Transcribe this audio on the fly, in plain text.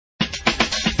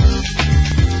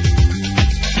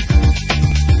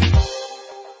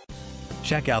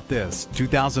Check out this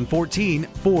 2014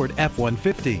 Ford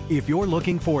F-150. If you're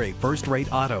looking for a first-rate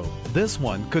auto, this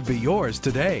one could be yours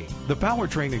today. The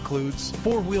powertrain includes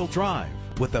four-wheel drive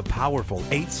with a powerful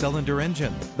 8-cylinder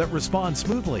engine that responds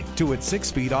smoothly to its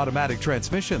 6-speed automatic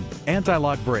transmission.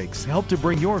 Anti-lock brakes help to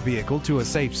bring your vehicle to a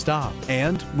safe stop.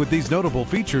 And with these notable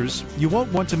features, you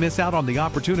won't want to miss out on the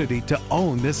opportunity to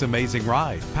own this amazing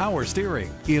ride. Power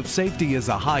steering. If safety is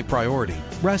a high priority,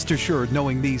 rest assured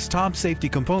knowing these top safety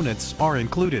components are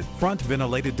included. Front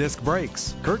ventilated disc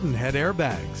brakes, curtain head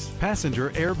airbags,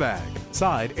 passenger airbag,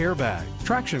 side airbag,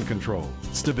 traction control,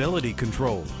 stability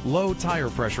control, low tire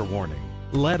pressure warning.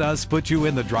 Let us put you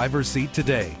in the driver's seat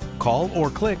today. Call or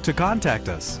click to contact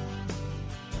us.